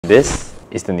This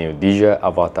is the new DJI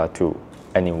Avata 2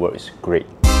 and it works great.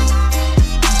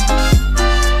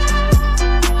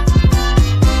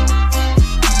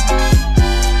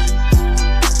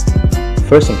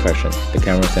 First impression, the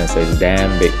camera sensor is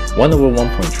damn big,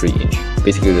 1/1.3 inch,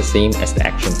 basically the same as the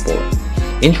Action 4.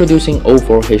 Introducing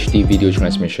 04 HD video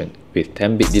transmission. With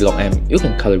 10-bit Dlog-M, you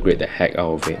can color grade the heck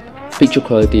out of it. Picture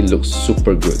quality looks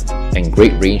super good, and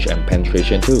great range and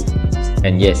penetration too.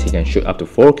 And yes, it can shoot up to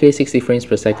 4K 60 frames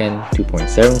per second,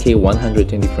 2.7K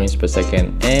 120 frames per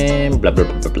second, and blah blah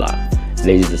blah blah blah.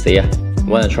 Lazy to say ya.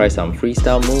 Wanna try some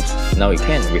freestyle moves? Now you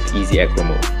can with easy acro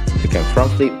mode. You can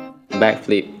front flip, back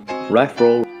flip, right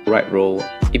roll,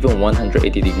 even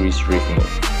 180 degrees drift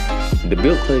mode. The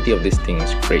build quality of this thing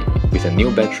is great. With a new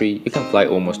battery, you can fly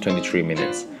almost 23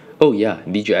 minutes. Oh yeah,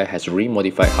 DJI has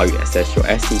remodified how you access your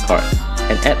SD card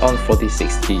and add on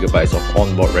 46GB of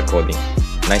onboard recording.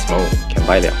 Nice mode, can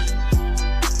buy that.